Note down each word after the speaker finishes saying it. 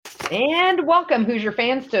And welcome, Hoosier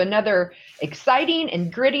fans, to another exciting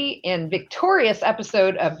and gritty and victorious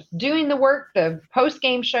episode of Doing the Work, the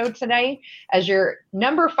post-game show today. As your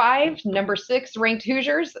number 6 ranked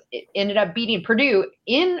Hoosiers ended up beating Purdue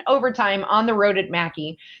in overtime on the road at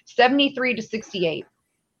Mackey, 73-68.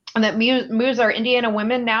 And that moves our Indiana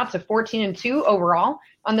women now to 14-2 overall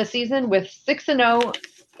on the season, with 6-0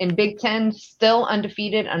 in Big Ten, still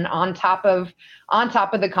undefeated and on top of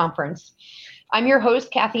the conference. I'm your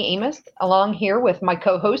host, Kathy Amos, along here with my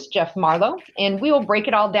co-host, Jeff Marlowe, and we will break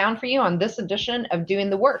it all down for you on this edition of Doing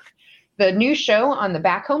the Work, the new show on the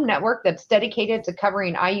Back Home Network that's dedicated to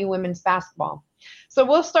covering IU women's basketball. So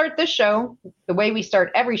we'll start this show the way we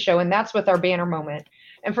start every show, and that's with our banner moment.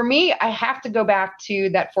 And for me, I have to go back to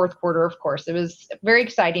that fourth quarter, of course. It was very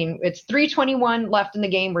exciting. It's 3:21 left in the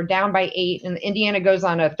game. We're down by 8, and Indiana goes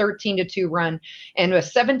on a 13-2 run. And with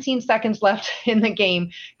 17 seconds left in the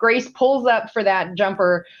game, Grace pulls up for that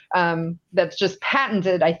jumper that's just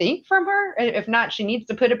patented, I think, from her. If not, she needs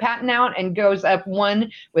to put a patent out, and goes up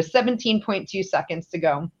 1 with 17.2 seconds to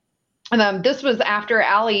go. And this was after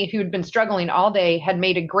Allie, who'd been struggling all day, had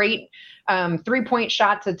made a great 3-point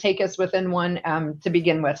shot to take us within 1 to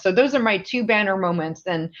begin with. So those are my 2 banner moments.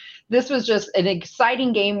 And this was just an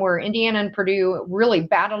exciting game where Indiana and Purdue really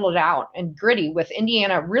battled it out, and gritty, with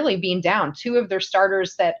Indiana really being down 2 of their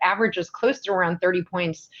starters that averages close to around 30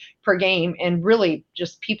 points per game. And really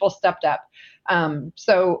just people stepped up. For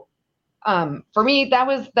me,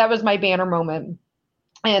 that was my banner moment.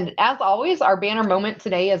 And as always, our banner moment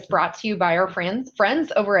today is brought to you by our friends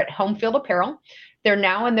over at Home Field Apparel. They're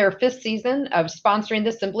now in their 5th season of sponsoring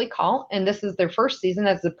the Simply Call, and this is their first season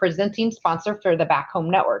as the presenting sponsor for the Back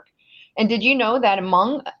Home Network. And did you know that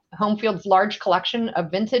among Home Field's large collection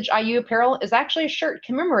of vintage IU apparel is actually a shirt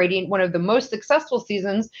commemorating one of the most successful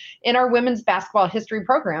seasons in our women's basketball history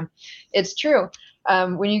program? It's true.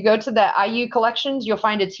 When you go to the IU collections, you'll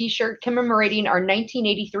find a T-shirt commemorating our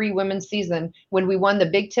 1983 women's season when we won the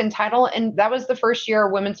Big Ten title, and that was the first year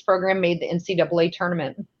our women's program made the NCAA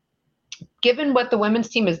tournament. Given what the women's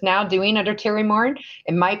team is now doing under Terry Morin,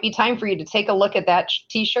 it might be time for you to take a look at that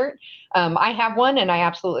T-shirt. I have one, and I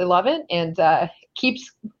absolutely love it, and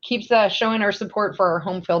keeps showing our support for our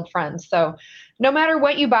home field friends. So no matter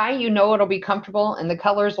what you buy, you know it'll be comfortable, and the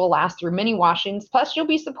colors will last through many washings. Plus, you'll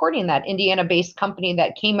be supporting that Indiana-based company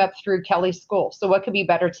that came up through Kelly's school. So what could be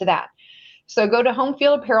better to that? So go to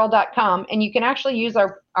homefieldapparel.com, and you can actually use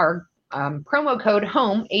our promo code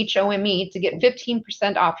HOME, HOME, to get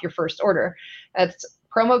 15% off your first order. That's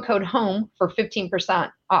promo code HOME for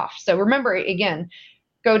 15% off. So remember, again,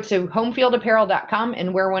 go to homefieldapparel.com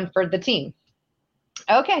and wear one for the team.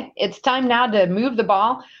 Okay, it's time now to move the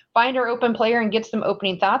ball, find our open player, and get some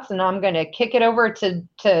opening thoughts. And I'm going to kick it over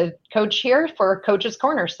to Coach here for Coach's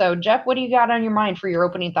Corner. So, Jeff, what do you got on your mind for your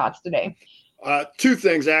opening thoughts today? 2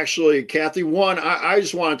 things, actually, Kathy. One, I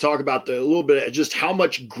just want to talk about a little bit of just how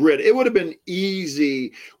much grit. It would have been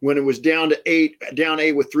easy when it was down 8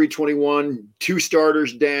 with 3:21, 2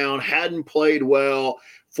 starters down, hadn't played well,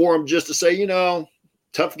 for them just to say,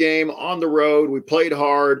 tough game on the road. We played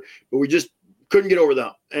hard, but we just couldn't get over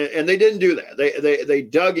them. And they didn't do that. They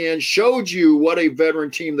dug in, showed you what a veteran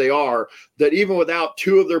team they are, that even without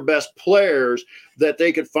 2 of their best players, that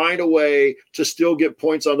they could find a way to still get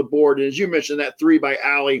points on the board. And as you mentioned, that 3 by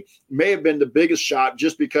Allie may have been the biggest shot,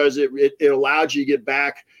 just because it allowed you to get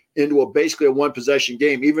back into basically a 1-possession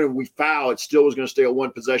game. Even if we foul, it still was going to stay a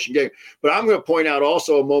 1-possession game. But I'm going to point out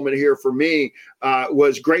also a moment here for me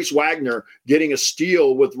was Grace Wagner getting a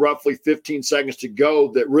steal with roughly 15 seconds to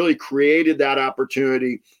go that really created that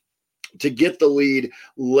opportunity to get the lead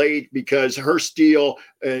late, because her steal,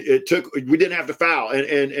 we didn't have to foul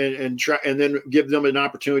and try and then give them an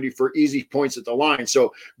opportunity for easy points at the line.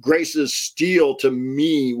 So Grace's steal, to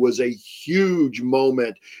me, was a huge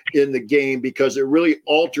moment in the game, because it really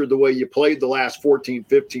altered the way you played the last 14,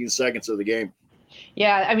 15 seconds of the game.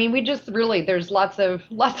 Yeah, I mean, we just really, there's lots of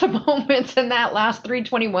moments in that last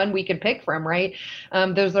 3:21 we could pick from, right?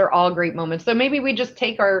 Those are all great moments. So maybe we just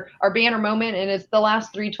take our banner moment, and it's the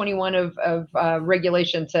last 3:21 of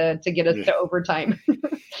regulation to get us to overtime.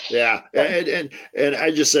 Yeah, and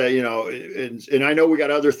I just say, and I know we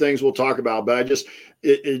got other things we'll talk about, but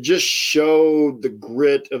it just showed the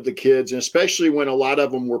grit of the kids, and especially when a lot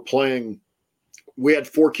of them were playing. We had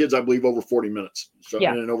 4 kids, I believe, over 40 minutes, in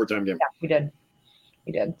an overtime game. Yeah, we did.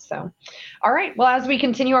 So, all right. Well, as we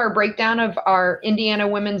continue our breakdown of our Indiana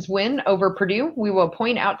women's win over Purdue, we will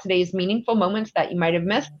point out today's meaningful moments that you might have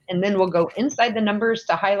missed, and then we'll go inside the numbers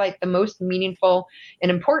to highlight the most meaningful and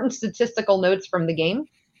important statistical notes from the game.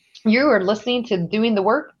 You are listening to Doing the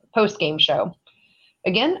Work post-game show.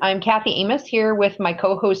 Again, I'm Kathy Amos here with my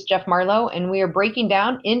co-host Jeff Marlowe, and we are breaking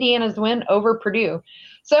down Indiana's win over Purdue.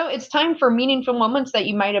 So it's time for meaningful moments that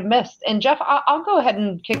you might have missed. And Jeff, I'll go ahead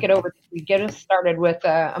and kick it over to you. Get us started with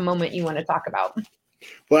a moment you want to talk about.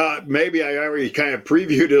 Well, maybe I already kind of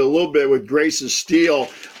previewed it a little bit with Grace's steal,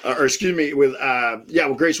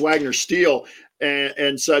 with Grace Wagner's steal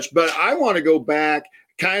and such. But I want to go back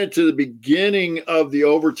kind of to the beginning of the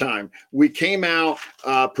overtime. We came out,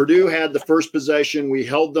 Purdue had the first possession. We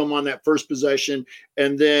held them on that first possession,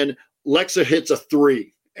 and then Lexa hits a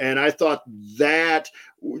three. And I thought that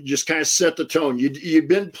just kind of set the tone. You'd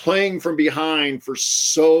been playing from behind for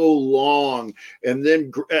so long, and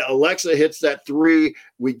then Alexa hits that three.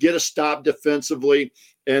 We get a stop defensively,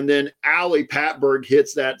 and then Allie Patberg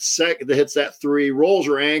hits that three, rolls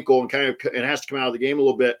her ankle, and has to come out of the game a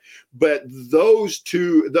little bit. But those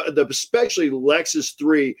two, especially Lex's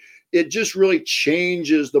three, it just really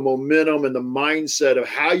changes the momentum and the mindset of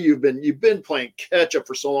how you've been playing catch up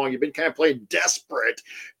for so long. You've been kind of playing desperate,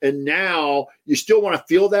 and now you still want to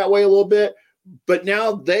feel that way a little bit, but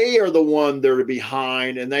now they are the one that are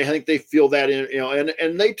behind, and I think they feel that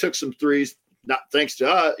and they took some threes. Not thanks to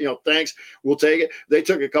us, thanks. We'll take it. They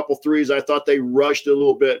took a couple threes. I thought they rushed a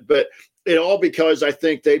little bit, but it all because I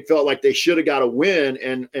think they felt like they should have got a win,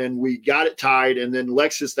 and we got it tied. And then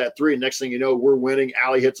Lex hits that three. And next thing you know, we're winning.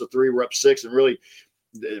 Allie hits a three. We're up 6. And really,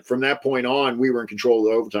 from that point on, we were in control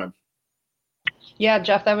of the overtime. Yeah,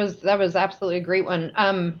 Jeff, that was absolutely a great one.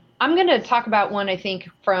 I'm going to talk about one, I think,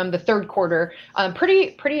 from the third quarter,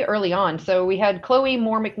 pretty early on. So we had Chloe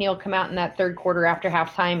Moore McNeil come out in that third quarter after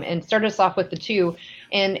halftime and start us off with the 2.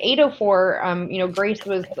 And 8:04, Grace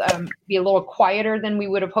was be a little quieter than we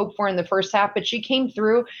would have hoped for in the first half, but she came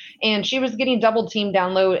through and she was getting double teamed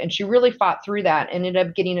down low, and she really fought through that and ended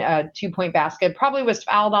up getting a 2-point basket. Probably was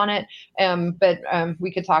fouled on it, but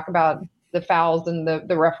we could talk about the fouls and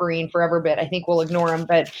the refereeing forever, but I think we'll ignore them.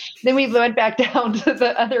 But then we went back down to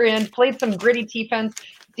the other end, played some gritty defense,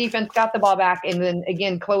 got the ball back, and then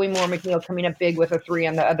again, Chloe Moore McNeil coming up big with a 3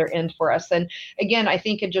 on the other end for us. And again, I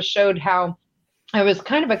think it just showed how it was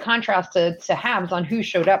kind of a contrast to halves on who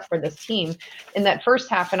showed up for this team in that first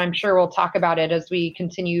half. And I'm sure we'll talk about it as we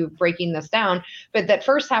continue breaking this down. But that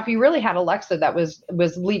first half, you really had Alexa that was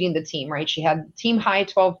leading the team, right? She had team high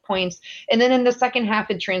 12 points. And then in the second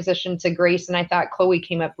half, it transitioned to Grace. And I thought Chloe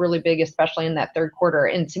came up really big, especially in that third quarter.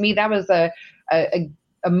 And to me, that was a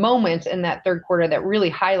moment in that third quarter that really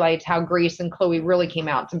highlights how Grace and Chloe really came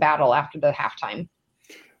out to battle after the halftime.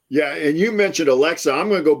 Yeah, and you mentioned Alexa. I'm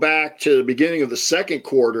going to go back to the beginning of the second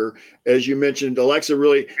quarter. As you mentioned, Alexa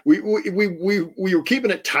really, we were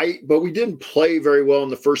keeping it tight, but we didn't play very well in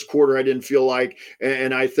the first quarter, I didn't feel like.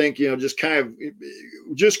 And I think, just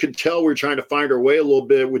could tell we were trying to find our way a little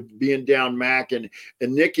bit with being down Mac and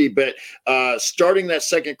Nikki. But starting that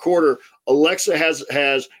second quarter, Alexa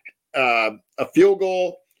has a field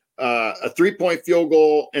goal, a 3-point field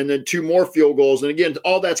goal, and then 2 more field goals. And again,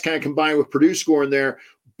 all that's kind of combined with Purdue scoring there.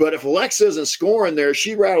 But if Alexa isn't scoring there,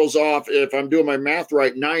 she rattles off, if I'm doing my math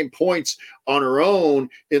right, 9 points on her own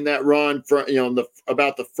in that run for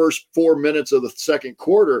about the first 4 minutes of the second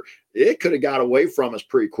quarter. It could have got away from us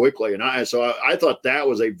pretty quickly. And I thought that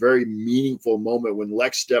was a very meaningful moment when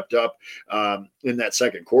Lex stepped up in that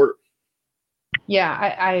second quarter.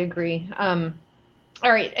 Yeah, I agree.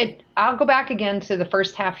 All right, I'll go back again to the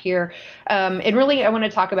first half here. And really, I want to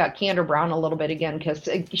talk about Keandra Brown a little bit again, because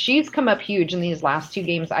she's come up huge in these last 2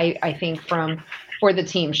 games, I think, for the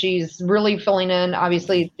team. She's really filling in.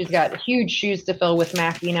 Obviously, she's got huge shoes to fill with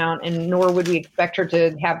Mac being out, and nor would we expect her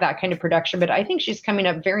to have that kind of production. But I think she's coming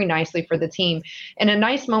up very nicely for the team. And a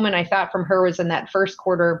nice moment I thought from her was in that first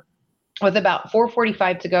quarter, with about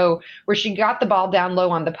 4:45 to go, where she got the ball down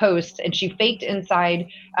low on the post and she faked inside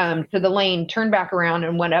to the lane, turned back around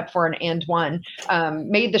and went up for an and one,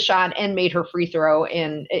 made the shot and made her free throw.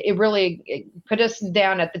 And it really put us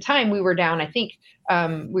down. At the time we were down, I think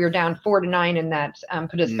we were down 4-9, and that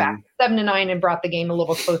put us back 7-9 and brought the game a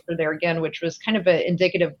little closer there again, which was kind of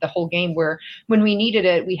indicative of the whole game, where when we needed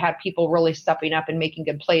it, we had people really stepping up and making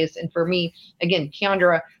good plays. And for me, again,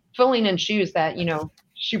 Keandra filling in shoes that,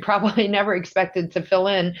 she probably never expected to fill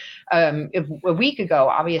in a week ago,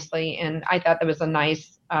 obviously. And I thought that was a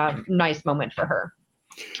nice moment for her.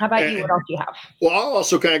 How about you? What else do you have? Well, I'll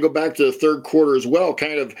also kind of go back to the third quarter as well,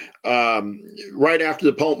 kind of right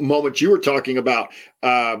after the moment you were talking about.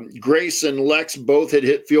 Grace and Lex both had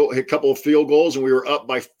hit a couple of field goals, and we were up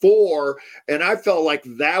by 4. And I felt like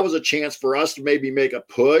that was a chance for us to maybe make a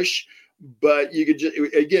push. but you could just,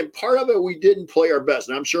 again, part of it, we didn't play our best.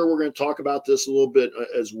 And I'm sure we're going to talk about this a little bit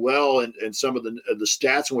as well, and some of the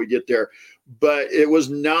stats when we get there. But it was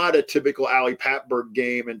not a typical Allie Patberg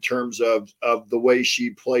game in terms of the way she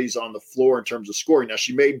plays on the floor in terms of scoring. Now,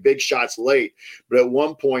 she made big shots late, but at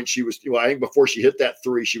one point she was, I think before she hit that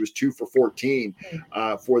three, she was 2 for 14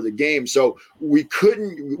 for the game. So we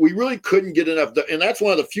really couldn't get enough. And that's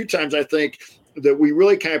one of the few times I think that we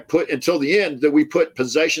really kind of put until the end that we put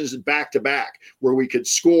possessions back to back where we could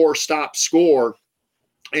score, stop, score,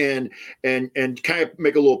 and kind of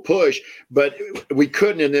make a little push, but we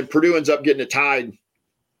couldn't. And then Purdue ends up getting it tied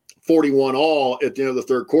 41 all at the end of the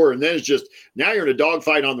third quarter. And then it's just, now you're in a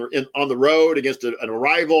dogfight on the road against a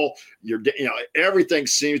rival. Everything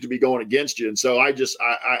seems to be going against you. And so I just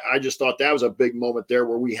thought that was a big moment there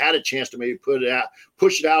where we had a chance to maybe push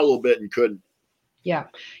it out a little bit and couldn't. Yeah,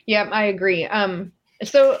 I agree.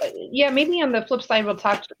 So maybe on the flip side, we'll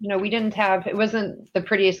talk, it wasn't the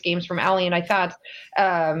prettiest games from Allie. And I thought,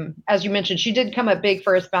 as you mentioned, she did come up big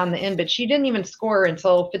for us on the end, but she didn't even score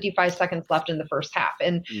until 55 seconds left in the first half.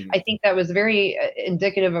 And I think that was very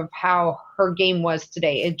indicative of how her game was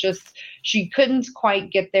today. She couldn't quite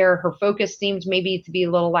get there. Her focus seemed maybe to be a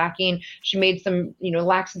little lacking. She made some,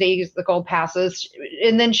 lackadaisical passes,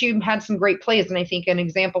 and then she had some great plays. And I think an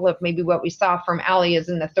example of maybe what we saw from Allie is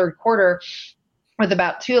in the third quarter, with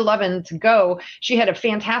about 2:11 to go, she had a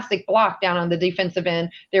fantastic block down on the defensive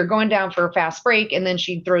end. They're going down for a fast break, and then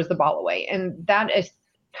she throws the ball away. And that is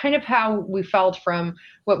kind of how we felt from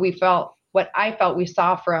what I felt we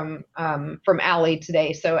saw from Allie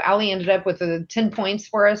today. So Allie ended up with 10 points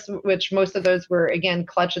for us, which most of those were, again,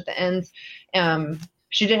 clutch at the end.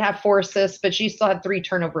 She did have 4 assists, but she still had 3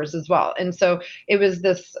 turnovers as well. And so it was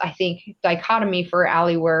this, I think, dichotomy for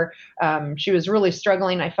Allie where she was really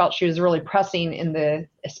struggling. I felt she was really pressing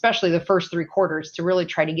especially the first 3 quarters to really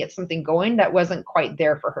try to get something going that wasn't quite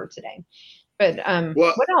there for her today. But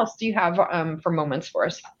what else do you have for moments for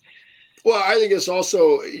us? Well, I think it's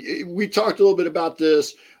also, we talked a little bit about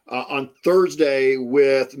this on Thursday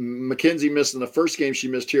with Mackenzie missing the first game she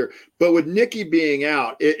missed here, but with Nikki being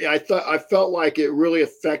out, I felt like it really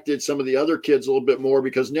affected some of the other kids a little bit more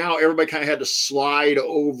because now everybody kind of had to slide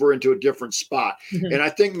over into a different spot. Mm-hmm. And I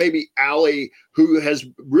think maybe Allie, who has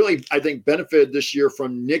really, I think, benefited this year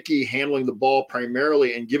from Nikki handling the ball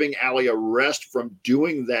primarily and giving Allie a rest from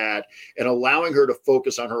doing that and allowing her to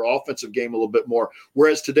focus on her offensive game a little bit more.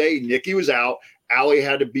 Whereas today, Nikki was out. Allie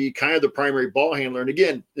had to be kind of the primary ball handler. And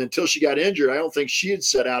again, until she got injured, I don't think she had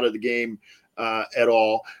set out of the game at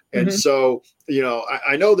all. And so,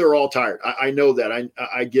 I know they're all tired. I know that.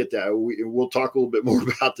 I get that. We'll talk a little bit more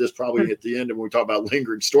about this probably at the end when we talk about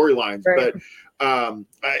lingering storylines. Right. But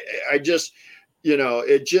I just,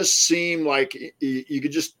 it just seemed like you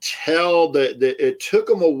could just tell that it took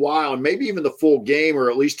them a while, and maybe even the full game,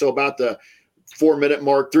 or at least till about the 3-minute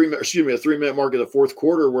mark of the fourth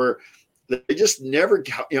quarter, where they just never,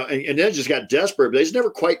 and then just got desperate, but they just never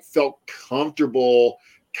quite felt comfortable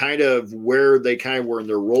kind of where they kind of were in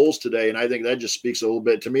their roles today. And I think that just speaks a little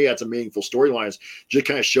bit, to me, that's a meaningful storyline. Just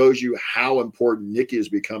kind of shows you how important Nikki has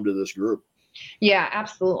become to this group. Yeah,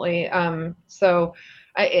 absolutely. So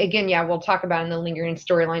we'll talk about in the lingering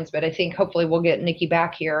storylines, but I think hopefully we'll get Nikki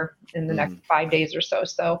back here in the next 5 days or so.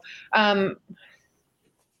 So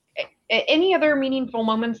any other meaningful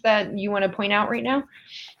moments that you want to point out right now?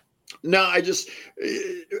 No, I just,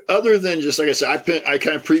 other than just, like I said, I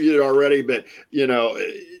kind of previewed it already, but,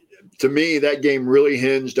 to me, that game really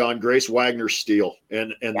hinged on Grace Wagner's steal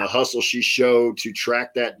and the hustle she showed to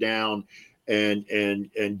track that down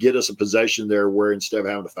and get us a possession there where instead of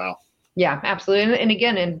having to foul. Yeah, absolutely. And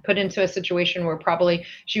again, put into a situation where probably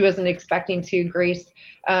she wasn't expecting to. Grace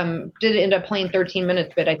did end up playing 13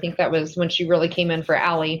 minutes, but I think that was when she really came in for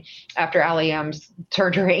Allie after Allie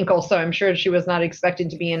turned her ankle. So I'm sure she was not expecting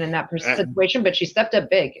to be in that situation, but she stepped up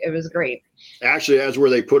big. It was great. Actually, that's where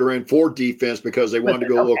they put her in for defense because they wanted to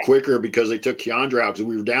go a little quicker because they took Keandra out because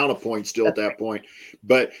we were down a point still at that point.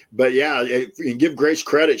 But yeah, and give Grace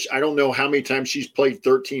credit. I don't know how many times she's played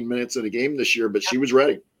 13 minutes in a game this year, but she was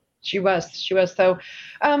ready. She was. So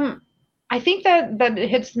I think that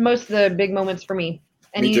hits most of the big moments for me.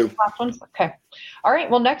 Any last ones? Okay. All right.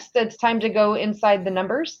 Well, next it's time to go inside the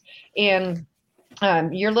numbers. And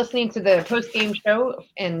you're listening to the post-game show,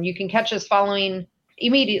 and you can catch us following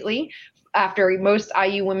immediately after most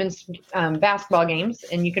IU women's basketball games.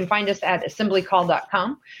 And you can find us at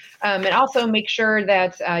assemblycall.com. And also make sure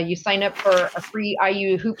that you sign up for a free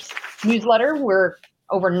IU Hoops newsletter. We're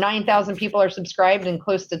over 9,000 people are subscribed and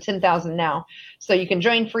close to 10,000 now. So you can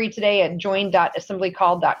join free today at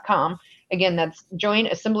join.assemblycall.com. Again, that's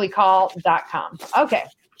joinassemblycall.com. Okay.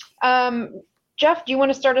 Jeff, do you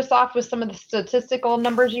want to start us off with some of the statistical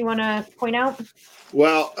numbers you want to point out?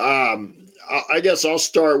 Well, I guess I'll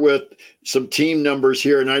start with some team numbers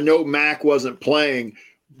here. And I know Mac wasn't playing,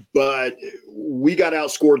 but we got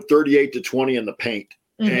outscored 38-20 in the paint.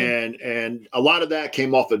 Mm-hmm. And a lot of that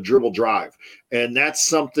came off a dribble drive. And that's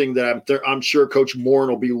something that I'm sure Coach Morin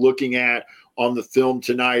will be looking at on the film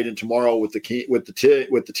tonight and tomorrow with the team,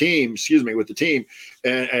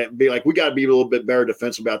 and be like, we got to be a little bit better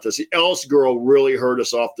defensive about this. The Ellis girl really hurt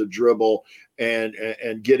us off the dribble and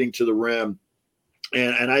getting to the rim.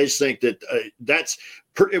 And I just think that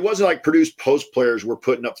it wasn't like Purdue's post players were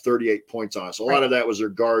putting up 38 points on us. A lot of that was their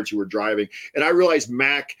guards who were driving. And I realized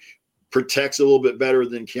Mac protects a little bit better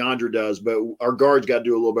than Keandra does, but our guards got to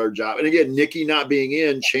do a little better job. And again, Nikki not being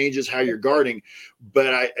in changes how you're guarding,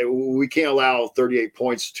 but we can't allow 38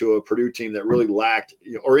 points to a Purdue team that really lacked,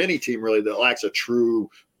 or any team really that lacks a true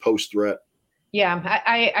post threat. Yeah,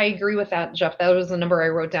 I agree with that, Jeff. That was the number I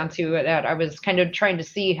wrote down too. I was kind of trying to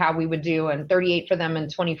see how we would do, and 38 for them and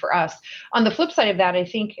 20 for us. On the flip side of that, I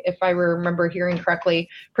think if I remember hearing correctly,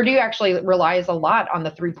 Purdue actually relies a lot on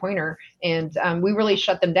the three-pointer, and we really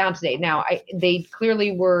shut them down today. Now, they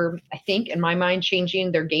clearly were, I think, in my mind,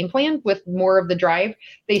 changing their game plan with more of the drive.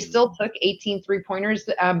 They still took 18 three-pointers,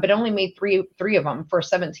 but only made three of them for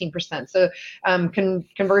 17%. So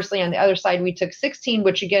conversely, on the other side, we took 16,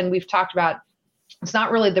 which, again, we've talked about. It's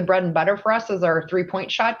not really the bread and butter for us as our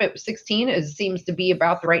 3-point shot, but 16 seems to be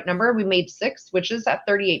about the right number. We made 6, which is at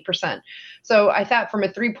 38%. So I thought from a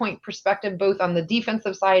 3-point perspective, both on the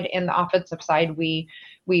defensive side and the offensive side, we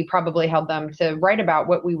probably held them to right about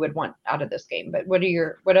what we would want out of this game. But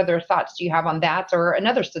what other thoughts do you have on that or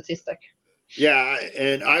another statistic? Yeah,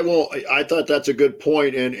 and I thought that's a good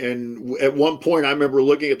point. And at one point, I remember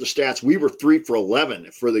looking at the stats. We were 3 for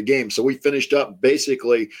 11 for the game, so we finished up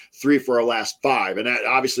basically 3 for our last 5, and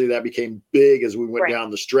that became big as we went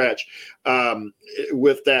down the stretch.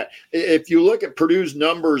 With that, if you look at Purdue's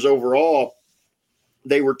numbers overall,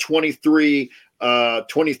 they were 23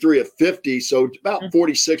 of 50, so about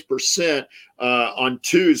 46% on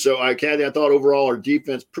 2. So Kathy, I thought overall our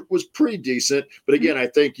defense was pretty decent. But again, I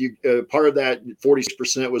think part of that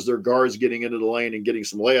 46% was their guards getting into the lane and getting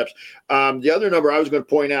some layups. The other number I was going to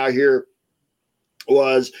point out here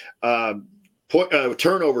was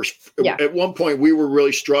turnovers. Yeah. At one point, we were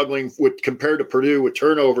really struggling compared to Purdue with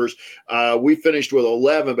turnovers. We finished with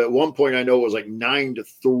 11, but at one point I know it was like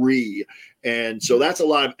 9-3. And so that's a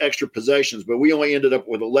lot of extra possessions, but we only ended up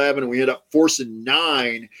with 11 and we ended up forcing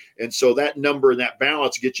 9. And so that number and that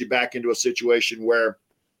balance gets you back into a situation where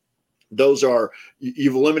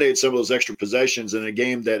you've eliminated some of those extra possessions in a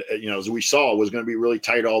game that, as we saw, was going to be really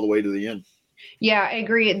tight all the way to the end. Yeah, I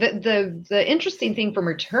agree. The interesting thing from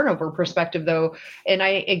a turnover perspective, though, and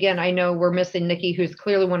I know we're missing Nikki, who's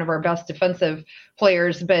clearly one of our best defensive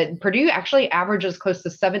players, but Purdue actually averages close to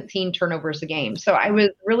 17 turnovers a game. So I was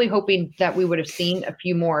really hoping that we would have seen a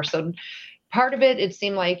few more. So part of it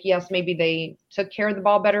seemed like, yes, maybe they took care of the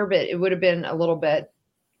ball better, but it would have been a little bit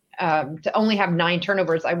to only have 9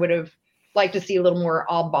 turnovers. I would have like to see a little more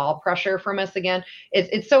all ball pressure from us again.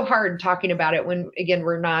 It's so hard talking about it when, again,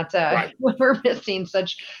 we're not when we're missing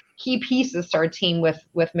such key pieces to our team with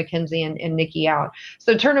Mackenzie and Nikki out.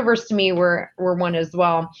 So turnovers to me were one as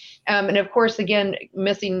well. And of course, again,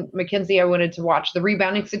 missing Mackenzie, I wanted to watch the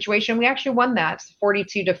rebounding situation. We actually won that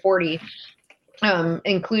 42-40.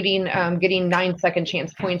 Including getting 9 second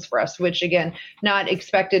chance points for us, which again, not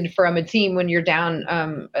expected from a team when you're down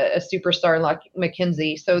a superstar like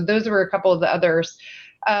Mackenzie. So those were a couple of the others.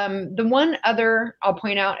 The one other I'll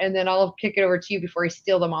point out, and then I'll kick it over to you before I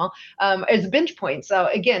steal them all, is bench points. So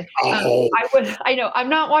again, I know I'm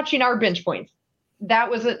not watching our bench points. That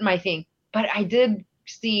wasn't my thing, but I did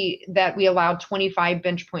see that we allowed 25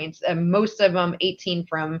 bench points, and most of them 18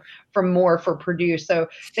 from more for Purdue. So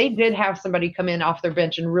they did have somebody come in off their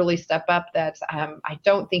bench and really step up that I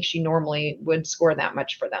don't think she normally would score that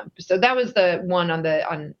much for them. So that was the one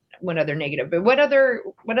on one other negative. But what other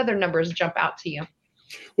numbers jump out to you?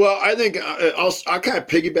 Well, I think I'll kind of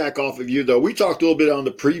piggyback off of you, though. We talked a little bit on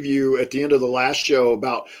the preview at the end of the last show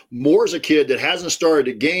about Moore's a kid that hasn't started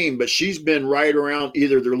a game, but she's been right around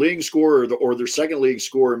either their leading scorer or their second leading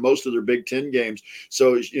scorer in most of their Big Ten games.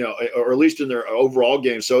 So, or at least in their overall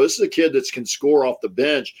games. So this is a kid that can score off the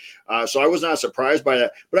bench. So I was not surprised by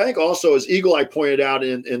that. But I think also, as Eagle Eye pointed out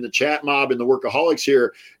in the chat mob and the Workaholics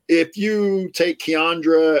here, if you take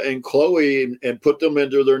Keandra and Chloe and put them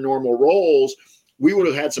into their normal roles, we would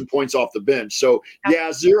have had some points off the bench. So, yeah,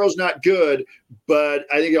 0's not good, but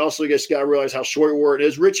I think also you just got to realize how short we were. And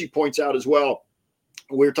as Richie points out as well,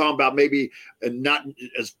 we were talking about maybe not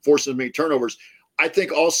as forcing as many turnovers. I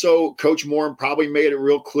think also Coach Moore probably made it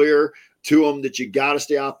real clear to them that you got to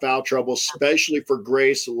stay out of foul trouble, especially for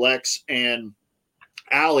Grace, Lex, and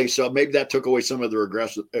Allie. So maybe that took away some of their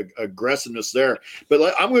aggressiveness there.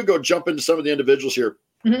 But I'm going to go jump into some of the individuals here.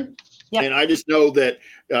 Mm-hmm. Yep. And I just know that,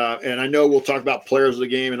 and I know we'll talk about players of the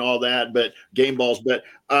game and all that, but game balls. But,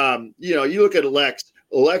 you look at Lex.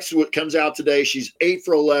 Lex comes out today. She's 8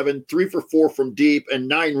 for 11, 3 for 4 from deep, and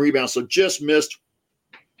 9 rebounds. So just missed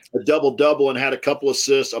a double-double and had a couple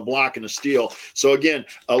assists, a block, and a steal. So, again,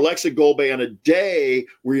 Alexa Golbey on a day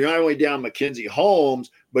where you're not only down Mackenzie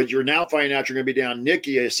Holmes, but you're now finding out you're going to be down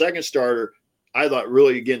Nikki, a second starter, I thought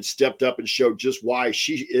really, again, stepped up and showed just why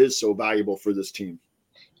she is so valuable for this team.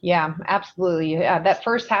 Yeah, absolutely. That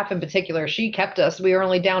first half in particular, she kept us. We were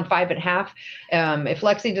only down 5 at half. If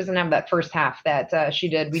Lexi doesn't have that first half that she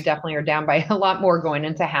did, we definitely are down by a lot more going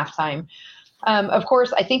into halftime. Of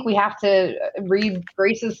course, I think we have to read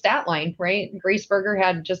Grace's stat line, right? Grace Berger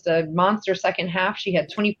had just a monster second half. She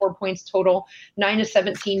had 24 points total, 9 of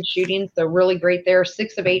 17 shooting, so really great there.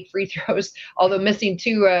 6 of 8 free throws, although missing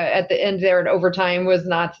 2 at the end there in overtime was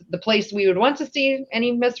not the place we would want to see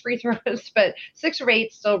any missed free throws, but 6 of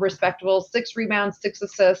 8 still respectable, 6 rebounds, 6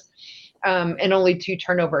 assists. And only 2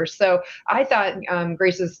 turnovers. So I thought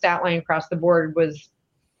Grace's stat line across the board was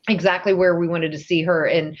exactly where we wanted to see her.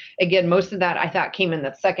 And again, most of that I thought came in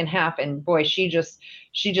the second half, and boy, she just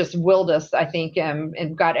willed us, I think,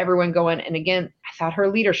 and got everyone going. And again, I thought her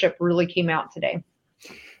leadership really came out today.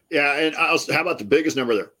 Yeah. And how about the biggest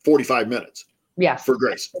number there? 45 minutes. Yes. For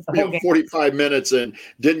Grace, 45 minutes and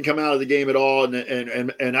didn't come out of the game at all.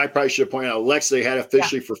 And I probably should point out Lex, they had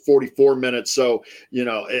officially for 44 minutes. So,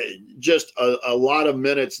 just a lot of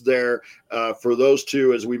minutes there for those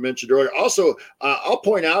two, as we mentioned earlier. Also, I'll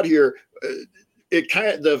point out here, it kind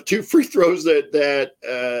of the 2 free throws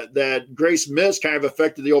that Grace missed kind of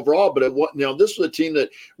affected the overall. But this was a team that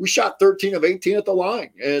we shot 13 of 18 at the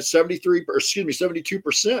line and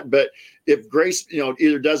 72%. But if Grace,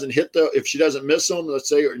 either doesn't hit if she doesn't miss them, let's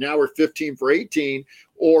say, or now we're 15 for 18,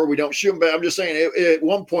 or we don't shoot them. But I'm just saying, at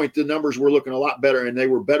one point the numbers were looking a lot better, and they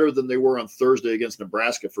were better than they were on Thursday against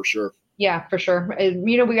Nebraska for sure. Yeah, for sure.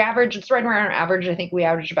 We average, it's right around our average. I think we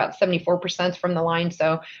averaged about 74% from the line.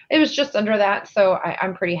 So it was just under that. So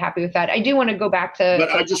I'm pretty happy with that. I do want to go back to.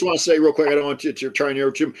 But I just want to say real quick, I don't want you to try and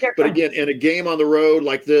narrow too. But again, in a game on the road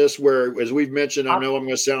like this, where, as we've mentioned, I know I'm going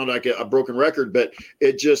to sound like a broken record, but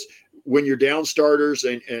it just, when you're down starters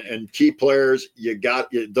and key players, you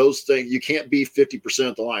got those things. You can't be 50%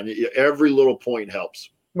 at the line. Every little point helps.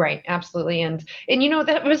 Right. Absolutely. And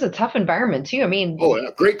that was a tough environment too. I mean,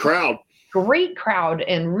 great crowd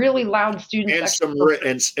and really loud students.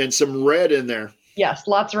 And some red in there. Yes,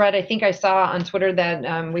 lots of red. I think I saw on Twitter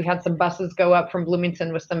that we had some buses go up from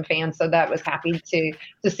Bloomington with some fans, so that was happy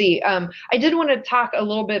to see. I did want to talk a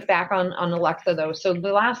little bit back on Alexa, though. So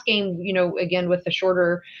the last game, again, with the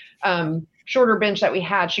shorter bench that we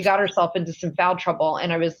had, she got herself into some foul trouble,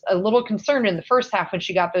 and I was a little concerned in the first half when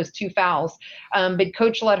she got those 2 fouls. But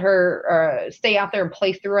coach let her stay out there and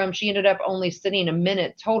play through them. She ended up only sitting a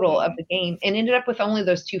minute total of the game and ended up with only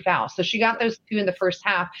those 2 fouls. So she got those 2 in the first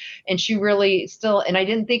half, and she really and I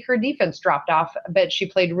didn't think her defense dropped off, but she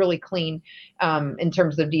played really clean in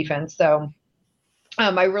terms of defense. So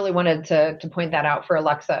I really wanted to point that out for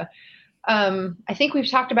Alexa. I think we've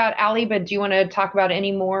talked about Allie, but do you want to talk about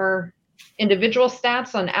any more individual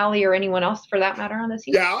stats on Allie or anyone else for that matter on this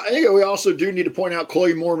team? Yeah, I think we also do need to point out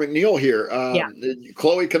Chloe Moore McNeil here.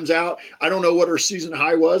 Chloe comes out. I don't know what her season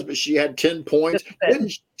high was, but she had 10 points.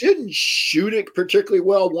 Didn't shoot it particularly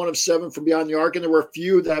well. 1 of 7 from beyond the arc, and there were a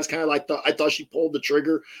few that was kind of like I thought she pulled the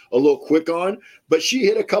trigger a little quick on, but she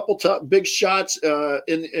hit a couple big shots in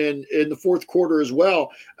the fourth quarter as well.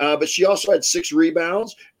 But she also had 6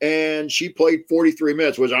 rebounds, and she played 43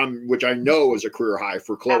 minutes, which I know is a career high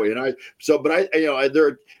for Chloe.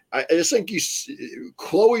 I just think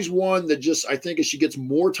Chloe's one that I think as she gets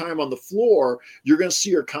more time on the floor, you're going to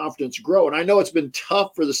see her confidence grow. And I know it's been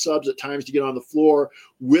tough for the subs at times to get on the floor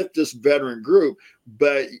with this veteran group,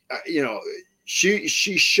 but she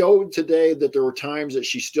showed today that there were times that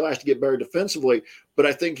she still has to get better defensively, but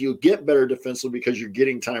I think you'll get better defensively because you're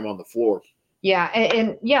getting time on the floor. Yeah.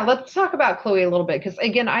 And let's talk about Chloe a little bit, because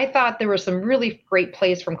again, I thought there were some really great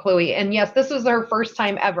plays from Chloe. And yes, this was her first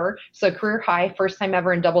time ever. So career high, first time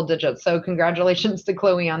ever in double digits. So congratulations to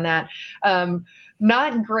Chloe on that.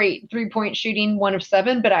 Not great 3-point shooting, 1 of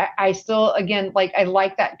 7, but I still, again, I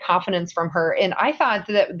like that confidence from her. And I thought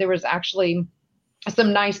that there was actually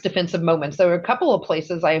some nice defensive moments. There were a couple of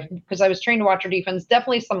places because I was trained to watch her defense,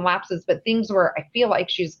 definitely some lapses, but things where I feel like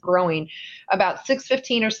she's growing. About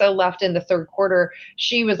 6:15 or so left in the third quarter,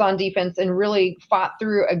 she was on defense and really fought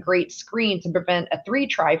through a great screen to prevent a 3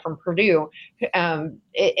 try from Purdue. And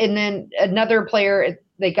then another player,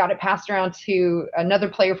 they got it passed around to another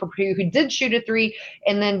player for Purdue who did shoot a 3,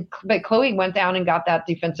 but Chloe went down and got that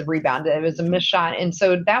defensive rebound. It was a missed shot, and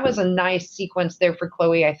so that was a nice sequence there for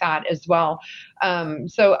Chloe, I thought, as well.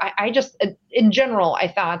 So I just, in general, I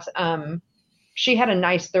thought she had a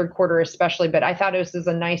nice third quarter, especially, but I thought it was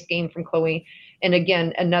a nice game from Chloe, and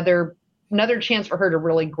again, another chance for her to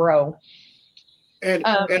really grow. And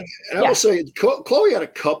I will say, Chloe had a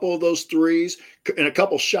couple of those threes and a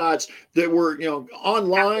couple shots that were,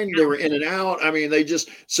 online. They were in and out. I mean,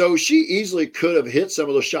 so she easily could have hit some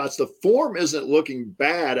of those shots. The form isn't looking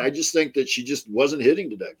bad. I just think that she just wasn't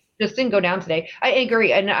hitting today. Just didn't go down today. I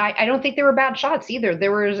agree. And I don't think they were bad shots either.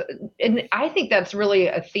 And I think that's really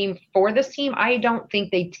a theme for this team. I don't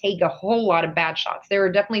think they take a whole lot of bad shots. There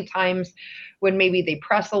are definitely times when maybe they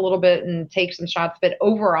press a little bit and take some shots, but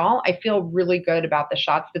overall, I feel really good about the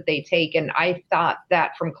shots that they take. And I thought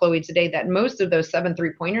that from Chloe today, that most of those 7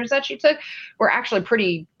 3-pointers that she took were actually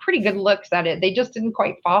pretty good looks at it. They just didn't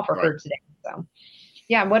quite fall for her today. So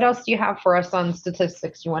yeah. What else do you have for us on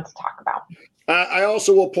statistics you want to talk about? I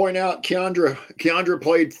also will point out Keandra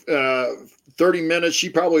played 30 minutes. She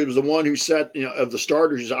probably was the one who set, of the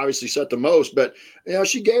starters, she's obviously set the most, but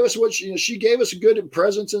she gave us she gave us a good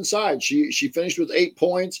presence inside. She finished with 8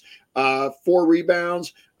 points, 4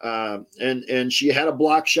 rebounds, and she had a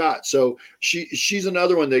block shot. So she's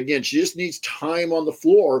another one that, again, she just needs time on the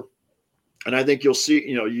floor. And I think you'll see,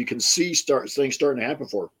 you can see things starting to happen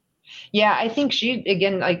for her. Yeah, I think she,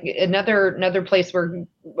 again, like another place where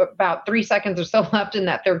about 3 seconds or so left in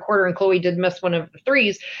that third quarter, and Chloe did miss one of the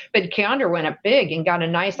threes, but Keandra went up big and got a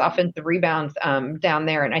nice offensive rebound down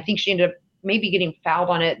there. And I think she ended up maybe getting fouled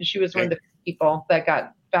on it. She was one of the people that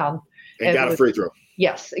got fouled. And got a free throw.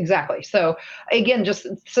 Yes, exactly. So again, just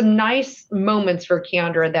some nice moments for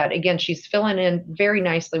Keandra that, again, she's filling in very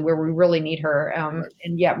nicely where we really need her.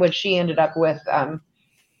 And yet what she ended up with,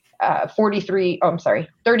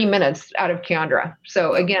 30 minutes out of Keandra.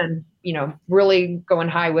 So again, really going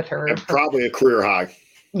high with her. And probably a career high.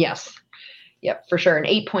 Yes. Yep, for sure. And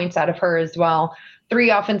 8 points out of her as well.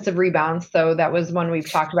 3 offensive rebounds. So that was one we've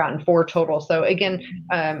talked about, in 4 total. So again,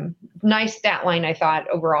 nice stat line, I thought,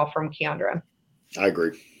 overall from Keandra. I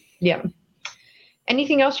agree. Yeah.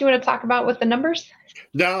 Anything else you want to talk about with the numbers?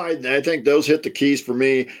 No, I think those hit the keys for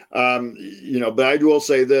me. But I will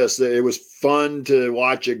say this, that it was fun to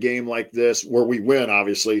watch a game like this where we win,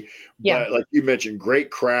 obviously. Yeah. But like you mentioned,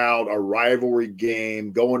 great crowd, a rivalry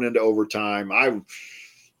game going into overtime.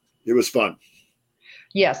 It was fun.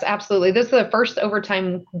 Yes, absolutely. This is the first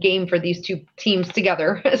overtime game for these two teams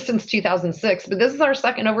together since 2006, but this is our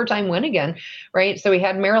second overtime win again, right? So we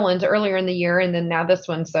had Maryland earlier in the year, and then now this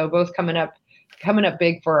one. So both coming up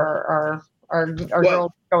big for our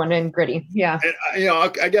girls going in gritty. Yeah. And,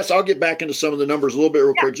 I guess I'll get back into some of the numbers a little bit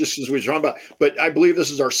real quick, just as we were talking about, but I believe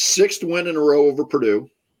this is our 6th win in a row over Purdue.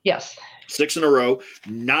 Yes. 6 in a row,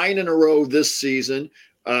 9 in a row this season.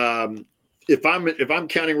 If I'm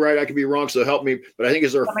counting right, I could be wrong, so help me. But I think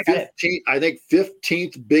it's our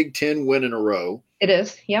 15th Big Ten win in a row. It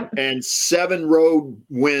is. Yep. And 7 road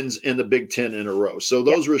wins in the Big Ten in a row. So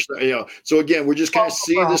those were, so again, we just kind of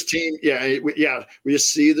see this team. We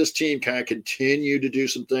just see this team kind of continue to do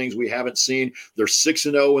some things we haven't seen. They're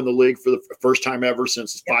 6-0 in the league for the first time ever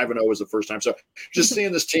since 5-0 was the first time. So just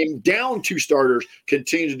seeing this team down 2 starters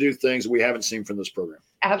continue to do things we haven't seen from this program.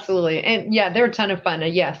 Absolutely. And yeah, they're a ton of fun.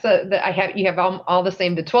 Yes. You have all the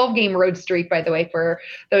same, the 12-game road streak, by the way, for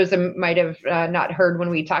those that might have not heard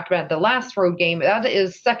when we talked about the last road game. That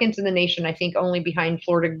is second in the nation, I think, only behind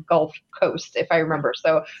Florida Gulf Coast, if I remember.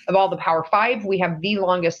 So of all the Power 5, we have the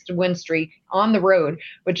longest win streak on the road,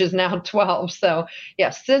 which is now 12. So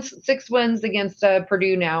yes, 6 wins against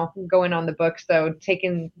Purdue now going on the book. So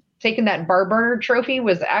taking that bar burner trophy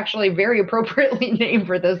was actually very appropriately named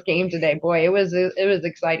for this game today. Boy, it was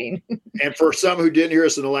exciting. And for some who didn't hear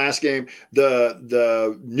us in the last game,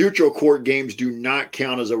 the neutral court games do not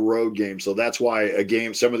count as a road game. So that's why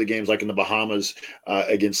some of the games like in the Bahamas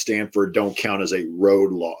against Stanford don't count as a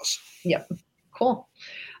road loss. Yep. Cool.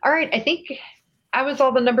 All right. I think that was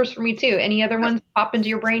all the numbers for me too. Any other ones pop into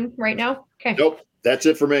your brain right now? Okay. Nope. That's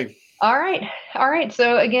it for me. All right.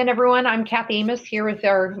 So again, everyone, I'm Kathy Amos here with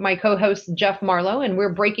my co-host, Jeff Marlowe, and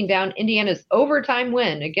we're breaking down Indiana's overtime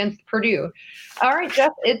win against Purdue. All right,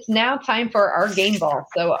 Jeff, it's now time for our game ball.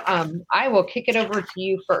 So I will kick it over to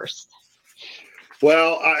you first.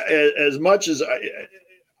 Well, as much as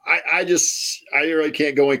I really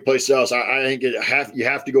can't go anyplace else. I think you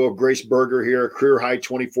have to go with Grace Berger here, career high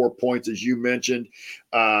 24 points, as you mentioned,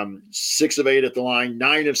 6 of 8 at the line,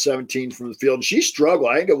 9 of 17 from the field. And she struggled.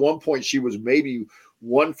 I think at one point she was maybe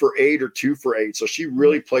 1 for 8 or 2 for 8. So she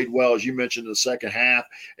really played well, as you mentioned, in the second half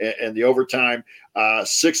and the overtime.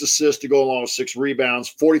 6 assists to go along with 6 rebounds,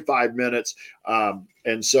 45 minutes.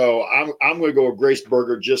 And so I'm going to go with Grace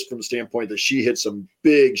Berger just from the standpoint that she hit some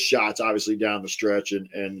big shots, obviously, down the stretch.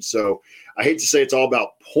 And so I hate to say it's all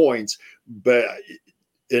about points, but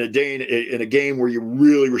in a game where you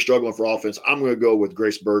really were struggling for offense, I'm going to go with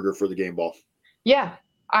Grace Berger for the game ball. Yeah,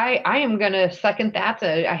 I am going to second that.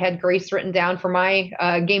 I had Grace written down for my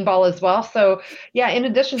game ball as well. So, yeah, in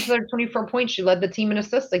addition to their 24 points, she led the team in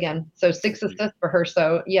assists again. So 6 assists for her.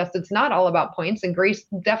 So, yes, it's not all about points. And Grace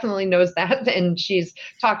definitely knows that. And she's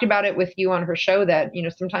talked about it with you on her show that,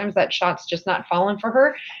 sometimes that shot's just not falling for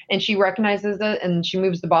her. And she recognizes it and she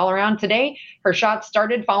moves the ball around. Today, her shot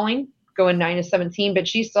started falling, going 9 of 17, but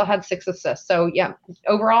she still had 6 assists. So, yeah,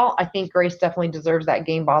 overall, I think Grace definitely deserves that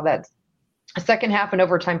game ball. That's a second half and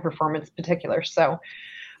overtime performance particular. So,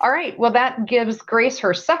 all right. Well, that gives Grace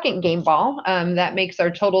her second game ball. That makes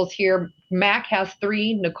our totals here. Mac has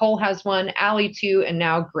 3, Nicole has 1, Allie 2, and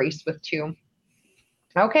now Grace with 2.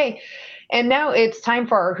 Okay. And now it's time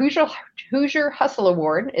for our Hoosier Hustle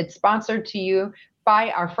Award. It's sponsored to you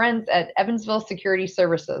by our friends at Evansville Security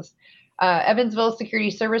Services. Evansville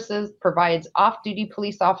Security Services provides off-duty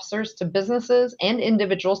police officers to businesses and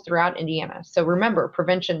individuals throughout Indiana. So remember,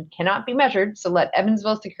 prevention cannot be measured, so let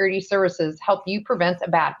Evansville Security Services help you prevent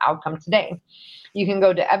a bad outcome today. You can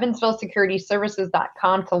go to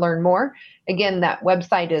evansvillesecurityservices.com to learn more. Again, that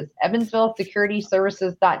website is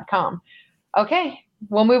evansvillesecurityservices.com. Okay,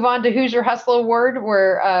 we'll move on to Hoosier Hustle Award,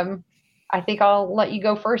 where I think I'll let you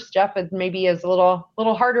go first, Jeff. It maybe is a little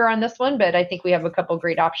harder on this one, but I think we have a couple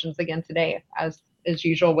great options again today, as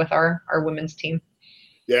usual with our women's team.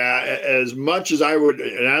 Yeah, as much as I would,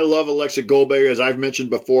 and I love Alexa Goldberger, as I've mentioned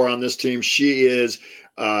before on this team, she is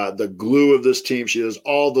the glue of this team. She does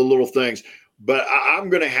all the little things. But I'm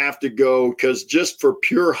going to have to go, because just for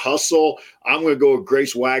pure hustle, I'm going to go with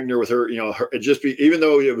Grace Wagner with her. Even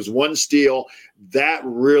though it was 1 steal, that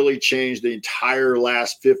really changed the entire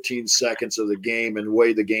last 15 seconds of the game and the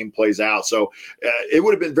way the game plays out. So it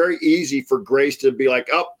would have been very easy for Grace to be like,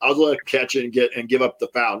 "Oh, I'll let her catch it and give up the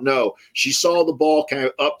foul." No, she saw the ball kind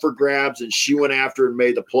of up for grabs and she went after it and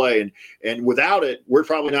made the play. And without it, we're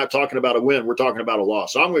probably not talking about a win. We're talking about a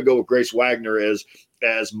loss. So I'm going to go with Grace Wagner as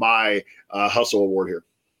my hustle award here.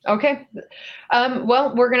 Okay.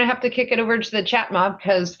 Well, we're going to have to kick it over to the chat mob,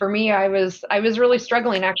 because for me, I was really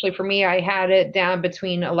struggling. Actually, for me, I had it down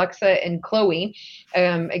between Alexa and Chloe.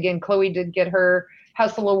 Again, Chloe did get her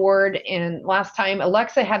hustle award, and last time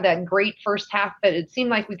Alexa had that great first half, but it seemed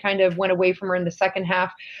like we kind of went away from her in the second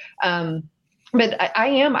half. But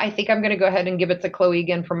I think I'm going to go ahead and give it to Chloe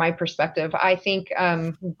again from my perspective. I think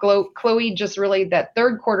Chloe just really, that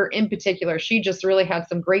third quarter in particular, she just really had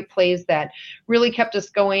some great plays that really kept us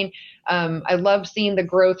going. I love seeing the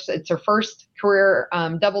growth. It's her first career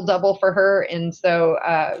double-double for her. And so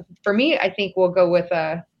for me, I think we'll go with,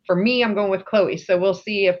 I'm going with Chloe. So we'll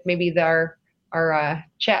see if maybe our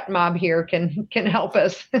chat mob here can help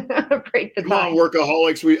us break the tie. Come on,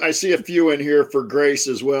 workaholics. I see a few in here for Grace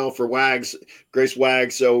as well, for Grace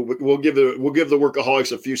Wags. So we'll give the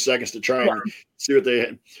workaholics a few seconds to try and see what they.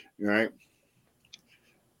 All right,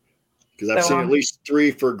 because I've seen at least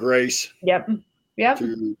 3 for Grace. Yep.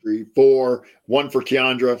 2, 3, 4. 1 for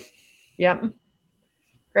Keandra. Yep.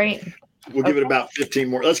 Great. We'll give it about 15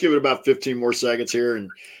 more. Let's give it about 15 more seconds here, and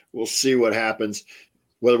we'll see what happens.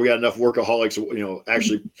 Whether we got enough workaholics,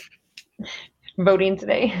 actually voting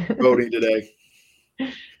today.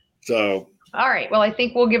 So. All right. Well, I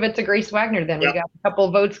think we'll give it to Grace Wagner then. Yep. We got a couple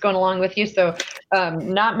of votes going along with you. So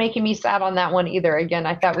not making me sad on that one either. Again,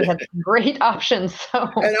 I thought we had some great options. So.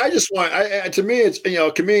 And I just want, to me, it's,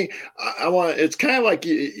 it's kind of like,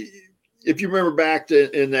 if you remember back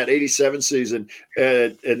in that 87 season,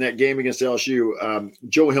 in that game against LSU,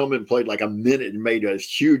 Joe Hillman played like a minute and made a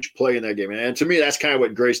huge play in that game. And to me, that's kind of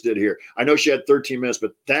what Grace did here. I know she had 13 minutes,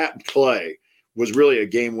 but that play was really a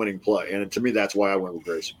game-winning play. And to me, that's why I went with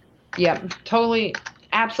Grace. Yeah, totally.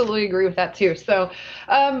 Absolutely agree with that too. So,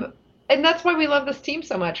 and that's why we love this team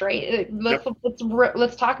so much, right?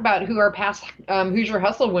 Let's talk about who our past Hoosier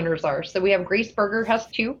Hustle winners are. So we have Grace Berger has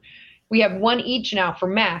 2. We have 1 each now for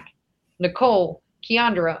Mac, Nicole,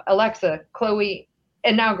 Keandra, Alexa, Chloe,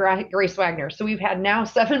 and now Grace Wagner. So we've had now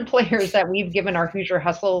 7 players that we've given our Hoosier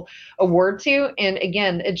Hustle award to. And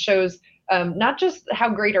again, it shows not just how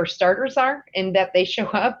great our starters are and that they show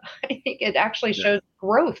up. I think it actually shows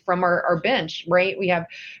growth from our bench, right? We have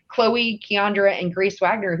Chloe, Keandra, and Grace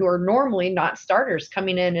Wagner, who are normally not starters,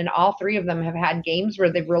 coming in, and all three of them have had games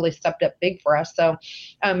where they've really stepped up big for us. So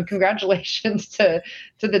congratulations to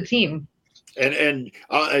the team. And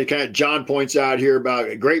kind of John points out here about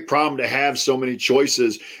a great problem to have so many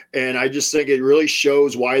choices. And I just think it really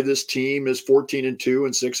shows why this team is 14-2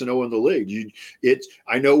 and 6-0 in the league.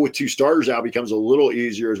 I know with two starters out becomes a little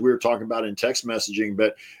easier, as we were talking about in text messaging,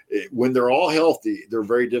 but when they're all healthy, they're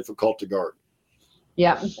very difficult to guard.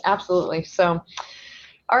 Yeah, absolutely. So,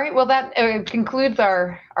 all right. Well, that concludes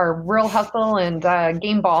our real hustle and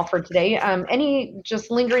game ball for today. Any just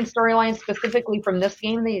lingering storylines specifically from this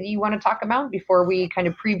game that you want to talk about before we kind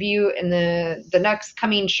of preview in the next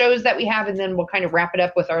coming shows that we have, and then we'll kind of wrap it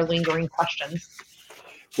up with our lingering questions.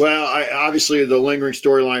 Well, obviously the lingering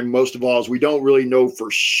storyline most of all is we don't really know for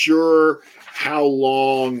sure how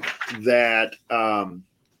long that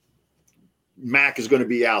Mac is going to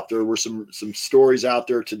be out. There were some stories out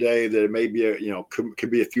there today that it may be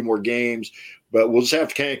could be a few more games, but we'll just have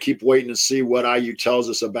to kind of keep waiting and see what IU tells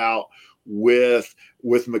us about with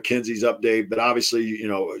Mackenzie's update. But obviously,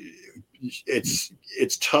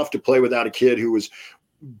 it's tough to play without a kid who was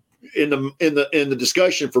in the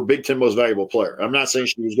discussion for Big Ten Most Valuable Player. I'm not saying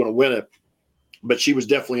she was going to win it, but she was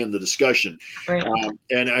definitely in the discussion. Right.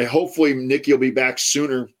 And hopefully Nikki will be back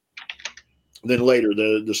sooner than later.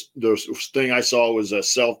 The thing I saw was a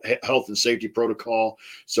health and safety protocol.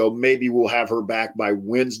 So maybe we'll have her back by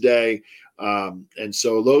Wednesday. And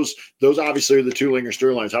so those obviously are the two lingering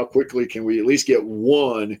storylines. How quickly can we at least get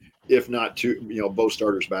one, if not two, both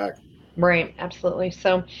starters back? Right. Absolutely.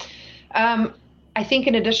 So, I think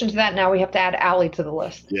in addition to that, now we have to add Allie to the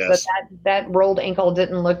list. Yes. But that rolled ankle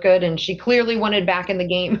didn't look good, and she clearly wanted back in the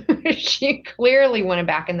game.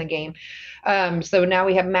 So now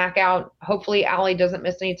we have Mac out. Hopefully Allie doesn't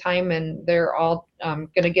miss any time, and they're all going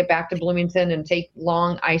to get back to Bloomington and take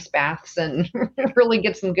long ice baths and really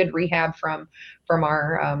get some good rehab from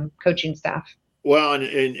our coaching staff. Well,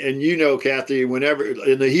 and Kathy, whenever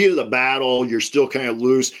in the heat of the battle, you're still kind of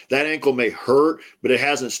loose. That ankle may hurt, but it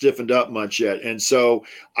hasn't stiffened up much yet. And so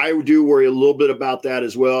I do worry a little bit about that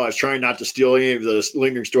as well. I was trying not to steal any of the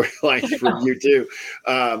lingering storylines from you too.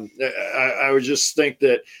 I would just think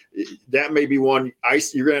that may be one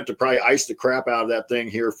you're going to have to probably ice the crap out of that thing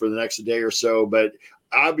here for the next day or so. But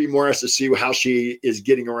I'd be more interested to see how she is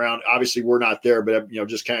getting around. Obviously, we're not there, but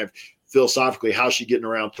just kind of philosophically, how's she getting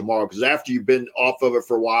around tomorrow? Because after you've been off of it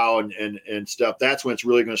for a while and stuff, that's when it's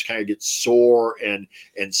really going to kind of get sore and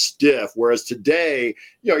stiff. Whereas today,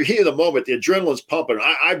 you're heat of the moment, the adrenaline's pumping.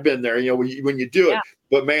 I've been there, when you do it.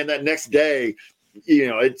 But man, that next day,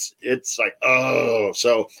 it's like, oh.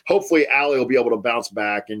 So hopefully Allie will be able to bounce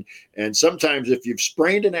back. And sometimes if you've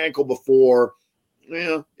sprained an ankle before,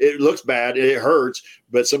 it looks bad, it hurts,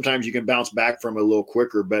 but sometimes you can bounce back from it a little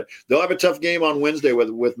quicker. But they'll have a tough game on Wednesday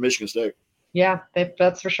with Michigan State. Yeah,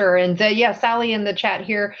 that's for sure. And Sally in the chat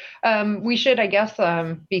here, we should, I guess,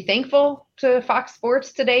 be thankful to Fox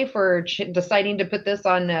Sports today for deciding to put this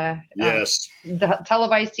on the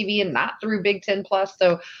televised TV and not through Big Ten Plus.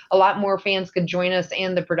 So a lot more fans could join us,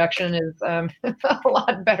 and the production is a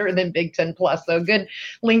lot better than Big Ten Plus. So good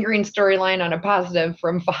lingering storyline on a positive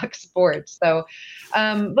from Fox Sports. So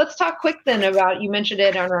let's talk quick then about, you mentioned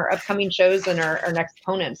it, on our upcoming shows and our next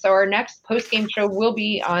opponent. So our next post-game show will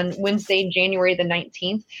be on Wednesday, January the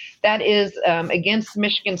 19th. That is against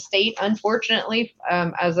Michigan State. Unfortunately,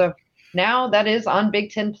 as of now, that is on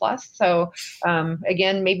Big Ten Plus. So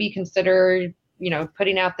again, maybe consider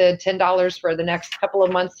putting out the $10 for the next couple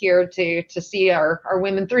of months here to see our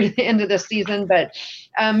women through the end of the season. But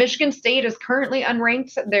Michigan State is currently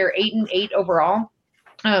unranked. They're 8-8 overall.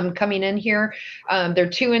 Coming in here, they're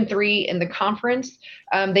 2-3 in the conference.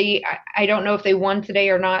 I don't know if they won today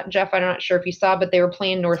or not, Jeff. I'm not sure if you saw, but they were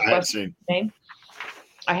playing Northwestern today.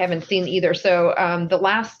 I haven't seen either. So the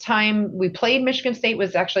last time we played Michigan State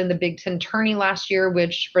was actually in the Big Ten tourney last year,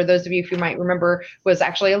 which for those of you who might remember was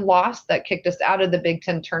actually a loss that kicked us out of the Big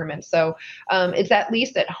Ten tournament. So it's at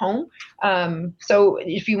least at home. So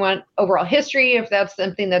if you want overall history, if that's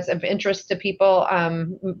something that's of interest to people,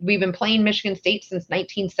 we've been playing Michigan State since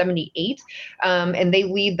 1978, and they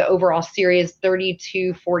lead the overall series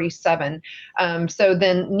 32-47. So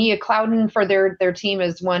then Nia Clouden for their team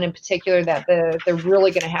is one in particular that they're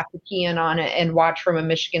really going to have to key in on it and watch from a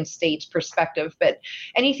Michigan State perspective. But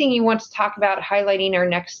anything you want to talk about highlighting our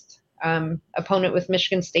next opponent with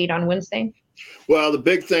Michigan State on Wednesday? Well, the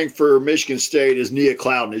big thing for Michigan State is Nia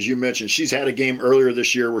Clouden, as you mentioned. She's had a game earlier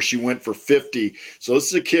this year where she went for 50. So this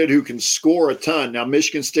is a kid who can score a ton. Now,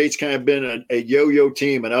 Michigan State's kind of been a yo-yo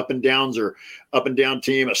team, an up and down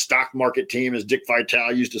team, a stock market team, as Dick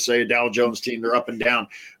Vitale used to say, a Dow Jones team. They're up and down.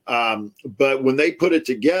 But when they put it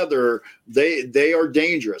together, they are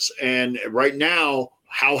dangerous. And right now,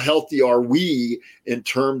 how healthy are we in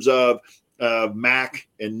terms of Mac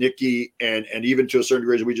and Nikki, and even to a certain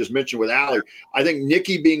degree, as we just mentioned with Allie? I think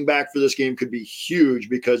Nikki being back for this game could be huge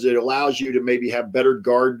because it allows you to maybe have better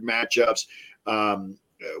guard matchups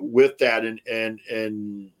with that.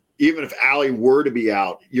 And even if Allie were to be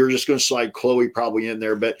out, you're just going to slide Chloe probably in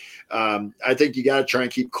there. But I think you got to try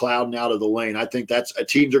and keep Clouden out of the lane. I think that's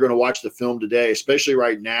teams are going to watch the film today, especially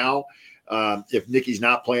right now. If Nikki's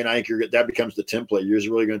not playing, I think that becomes the template. You're just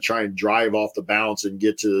really going to try and drive off the bounce and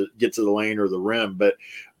get to the lane or the rim. But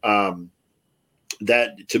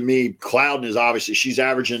that, to me, Clouden is obviously she's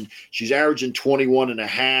averaging 21 and a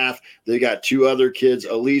half. They got two other kids,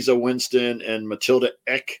 Eliza Winston and Matilda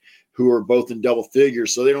Eck, who are both in double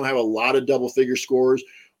figures. So they don't have a lot of double figure scores.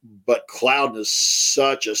 But Clouden is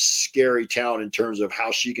such a scary talent in terms of how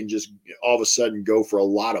she can just all of a sudden go for a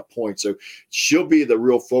lot of points. So she'll be the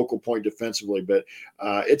real focal point defensively. But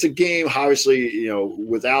it's a game, obviously,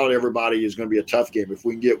 without everybody is going to be a tough game. If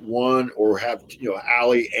we can get one or have,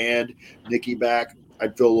 Allie and Nikki back,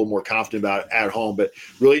 I'd feel a little more confident about it at home. But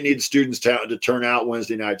really need the students to turn out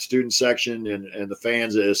Wednesday night, student section and the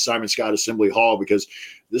fans at Simon Scott Assembly Hall, because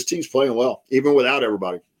this team's playing well, even without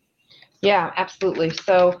everybody. Yeah, absolutely.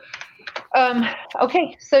 So,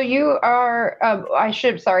 okay. So you are, I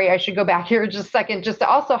should go back here just a second, just to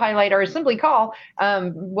also highlight our assembly call.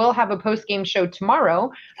 We'll have a post-game show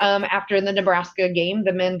tomorrow after the Nebraska game.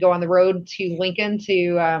 The men go on the road to Lincoln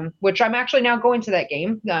which I'm actually now going to that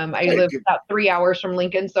game. I live about 3 hours from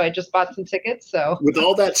Lincoln, so I just bought some tickets. So with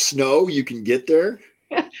all that snow, you can get there.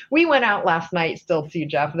 We went out last night still too,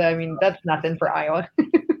 Jeff. I mean, that's nothing for Iowa.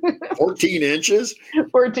 14 inches?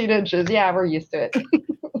 14 inches. Yeah, we're used to it.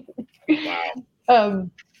 Wow.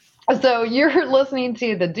 So you're listening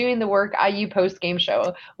to the Doing the Work IU post-game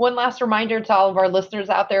show. One last reminder to all of our listeners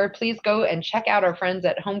out there, please go and check out our friends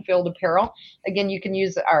at Home Field Apparel. Again, you can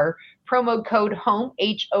use our promo code HOME,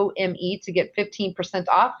 HOME, to get 15%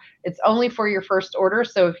 off. It's only for your first order.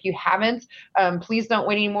 So if you haven't, please don't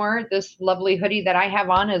wait anymore. This lovely hoodie that I have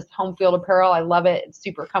on is Home Field Apparel. I love it. It's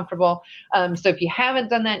super comfortable. So if you haven't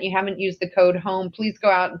done that and you haven't used the code HOME, please go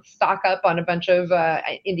out and stock up on a bunch of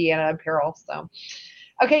Indiana apparel. So,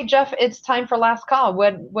 okay, Jeff, it's time for last call.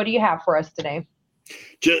 What do you have for us today?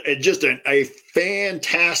 Just a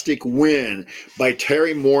fantastic win by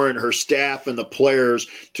Terry Moore and her staff and the players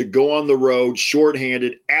to go on the road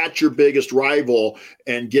shorthanded at your biggest rival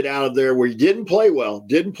and get out of there where you didn't play well,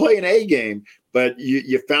 didn't play an A game, but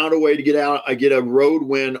you found a way to get a road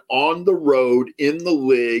win on the road in the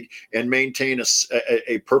league and maintain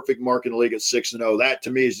a perfect mark in the league at 6-0. That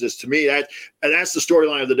to me is that's the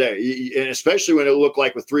storyline of the day. And especially when it looked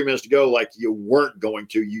like with 3 minutes to go, like you weren't going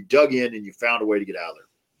to, you dug in and you found a way to get out of there.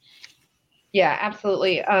 Yeah,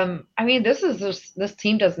 absolutely. I mean, this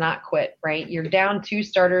team does not quit, right? You're down 2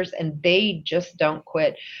 starters and they just don't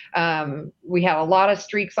quit. We had a lot of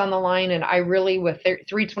streaks on the line, and I really, with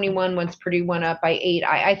 3:21, once Purdue went up by 8,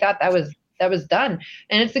 I thought that was done.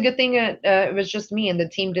 And it's a good thing it was just me and the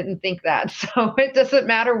team didn't think that. So it doesn't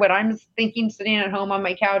matter what I'm thinking sitting at home on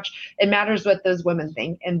my couch. It matters what those women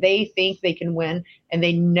think. And they think they can win, and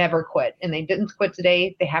they never quit. And they didn't quit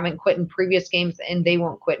today. They haven't quit in previous games, and they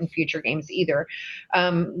won't quit in future games either.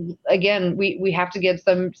 Again, we have to get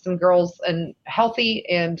some girls and healthy,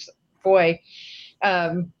 and boy,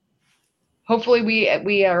 hopefully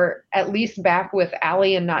we are at least back with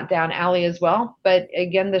Allie and not down Allie as well. But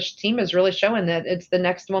again, this team is really showing that it's the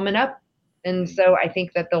next woman up. And so I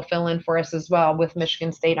think that they'll fill in for us as well with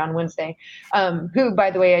Michigan State on Wednesday, who,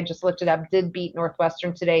 by the way, I just looked it up, did beat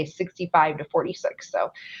Northwestern today 65-46.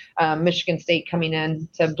 So Michigan State coming in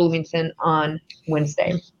to Bloomington on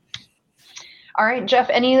Wednesday. All right, Jeff,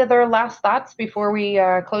 any other last thoughts before we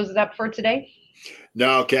close it up for today?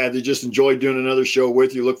 No, Kathy, just enjoyed doing another show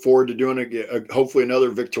with you. Look forward to doing hopefully another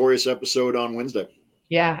victorious episode on Wednesday.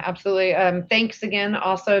 Yeah, absolutely. Thanks again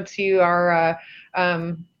also to our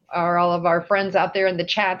all of our friends out there in the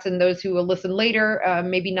chats and those who will listen later,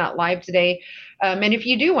 maybe not live today. And if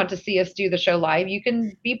you do want to see us do the show live, you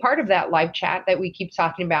can be part of that live chat that we keep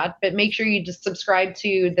talking about. But make sure you just subscribe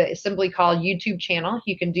to the Assembly Call YouTube channel.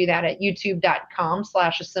 You can do that at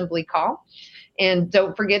youtube.com/assemblycall. And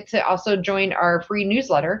don't forget to also join our free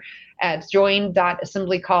newsletter at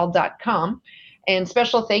join.assemblycall.com. And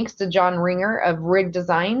special thanks to John Ringer of Rig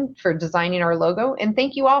Design for designing our logo. And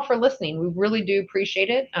thank you all for listening. We really do appreciate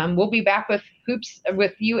it. We'll be back with hoops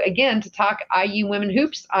with you again to talk IU women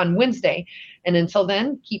hoops on Wednesday. And until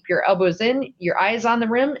then, keep your elbows in, your eyes on the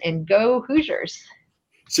rim, and go Hoosiers.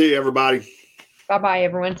 See you, everybody. Bye-bye,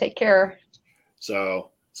 everyone. Take care. So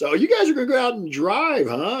you guys are going to go out and drive,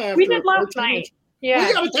 huh? We did last night. Yeah.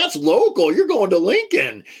 Well, yeah, but that's local. You're going to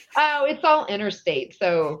Lincoln. Oh, it's all interstate.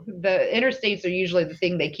 So the interstates are usually the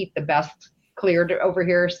thing they keep the best cleared over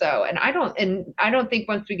here. So, and I don't think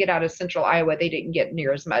once we get out of central Iowa, they didn't get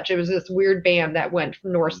near as much. It was this weird band that went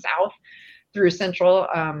north-south through central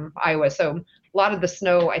Iowa. So a lot of the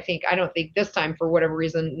snow, I don't think this time, for whatever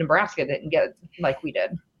reason, Nebraska didn't get like we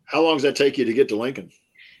did. How long does that take you to get to Lincoln?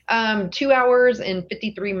 2 hours and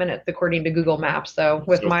 53 minutes, according to Google Maps. So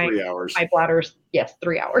with my 3 hours. My bladders, yes,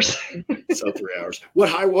 3 hours. So 3 hours.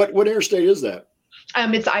 What interstate is that?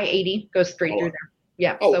 It's I-80, goes straight through there.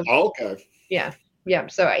 Yeah. Oh, so, okay. Yeah. Yeah.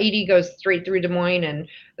 So 80 goes straight through Des Moines, and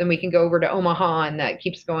then we can go over to Omaha, and that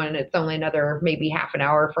keeps going. It's only another maybe half an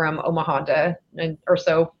hour from Omaha to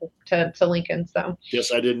Lincoln. So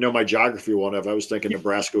yes, I didn't know my geography well enough. I was thinking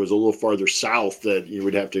Nebraska was a little farther south that you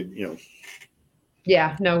would have to,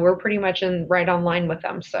 Yeah, no, we're pretty much right on line with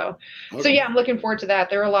them. So yeah, I'm looking forward to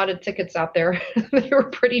that. There are a lot of tickets out there. They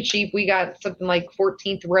were pretty cheap. We got something like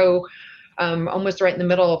 14th row, almost right in the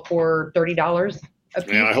middle for $30 a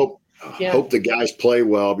piece. Man, I hope the guys play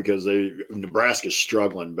well, because Nebraska's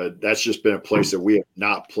struggling, but that's just been a place that we have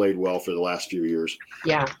not played well for the last few years.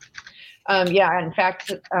 Yeah. In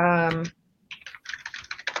fact,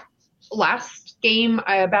 last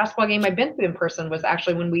basketball game I've been to in person was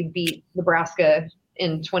actually when we beat Nebraska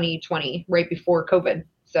in 2020, right before COVID.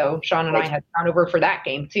 So Sean and I had gone over for that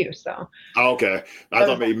game too. So. Okay. I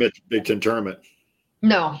thought maybe you meant Big Ten tournament.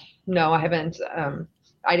 No, I haven't.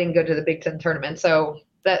 I didn't go to the Big Ten tournament. So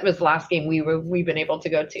that was the last game we've been able to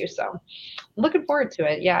go to. So I'm looking forward to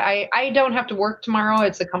it. Yeah. I don't have to work tomorrow.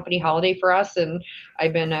 It's a company holiday for us. And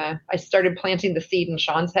I started planting the seed in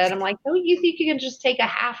Sean's head. I'm like, oh, you think you can just take a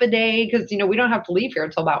half a day? Cause we don't have to leave here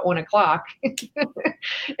until about 1:00.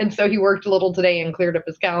 And so he worked a little today and cleared up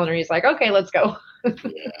his calendar. He's like, okay, let's go.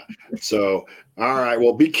 Yeah. So, all right.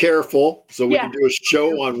 Well, be careful so we can do a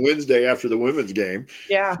show on Wednesday after the women's game.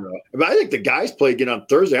 Yeah. But I think the guys play again on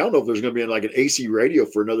Thursday. I don't know if there's going to be like an AC radio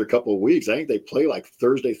for another couple of weeks. I think they play like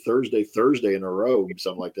Thursday in a row,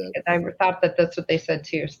 something like that. I thought that's what they said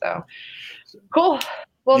too. So cool.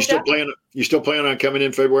 Well, you still plan on coming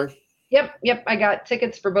in February? Yep. I got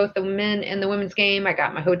tickets for both the men and the women's game. I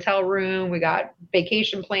got my hotel room. We got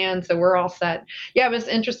vacation plans, so we're all set. Yeah, it was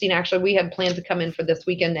interesting actually. We had planned to come in for this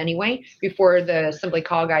weekend anyway, before the Simply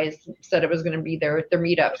Call guys said it was going to be their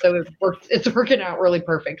meetup. So it's working out really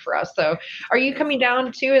perfect for us. So, are you coming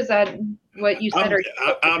down too? Is that what you said?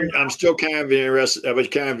 I'm still kind of interested. I was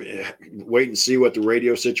kind of wait and see what the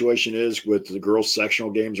radio situation is with the girls'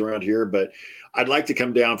 sectional games around here, but I'd like to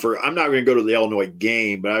come down I'm not going to go to the Illinois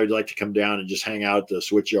game, but I would like to come down and just hang out at the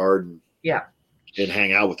switch yard and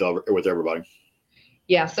hang out with everybody.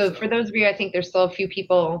 Yeah. So for those of you, I think there's still a few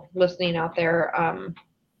people listening out there.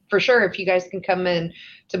 For sure, if you guys can come in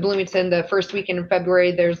to Bloomington the first weekend in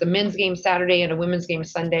February, there's a men's game Saturday and a women's game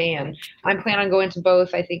Sunday. And I'm planning on going to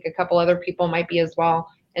both. I think a couple other people might be as well.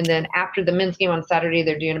 And then after the men's game on Saturday,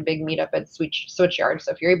 they're doing a big meetup at Switchyard.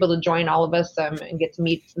 So if you're able to join all of us and get to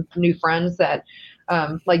meet some new friends that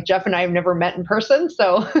like Jeff and I have never met in person.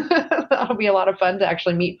 So that'll be a lot of fun to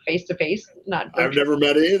actually meet face to face. I've never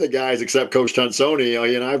met any of the guys except Coach Tonsoni.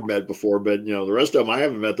 He and I've met before, but the rest of them, I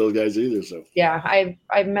haven't met those guys either. So yeah,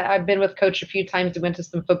 I've been with Coach a few times. We went to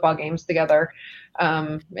some football games together.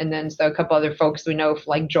 And then so a couple other folks we know,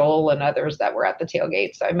 like Joel and others that were at the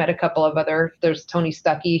tailgate. So I met a couple of there's Tony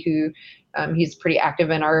Stuckey, who he's pretty active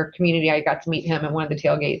in our community. I got to meet him at one of the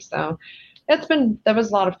tailgates. So that was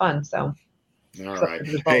a lot of fun. So. All right.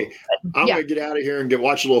 Hey, I'm going to get out of here and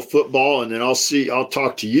watch a little football, and then I'll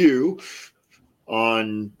talk to you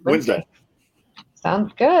on Wednesday.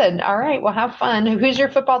 Sounds good. All right. Well, have fun. Who's your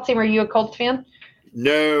football team? Are you a Colts fan?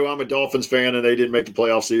 No, I'm a Dolphins fan, and they didn't make the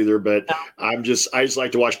playoffs either, but no. I just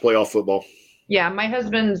like to watch playoff football. Yeah, my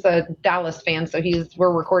husband's a Dallas fan, so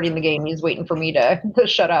we're recording the game. He's waiting for me to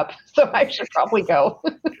shut up, so I should probably go.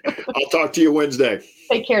 I'll talk to you Wednesday.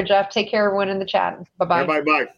 Take care, Jeff. Take care, everyone in the chat. Bye-bye. Bye-bye.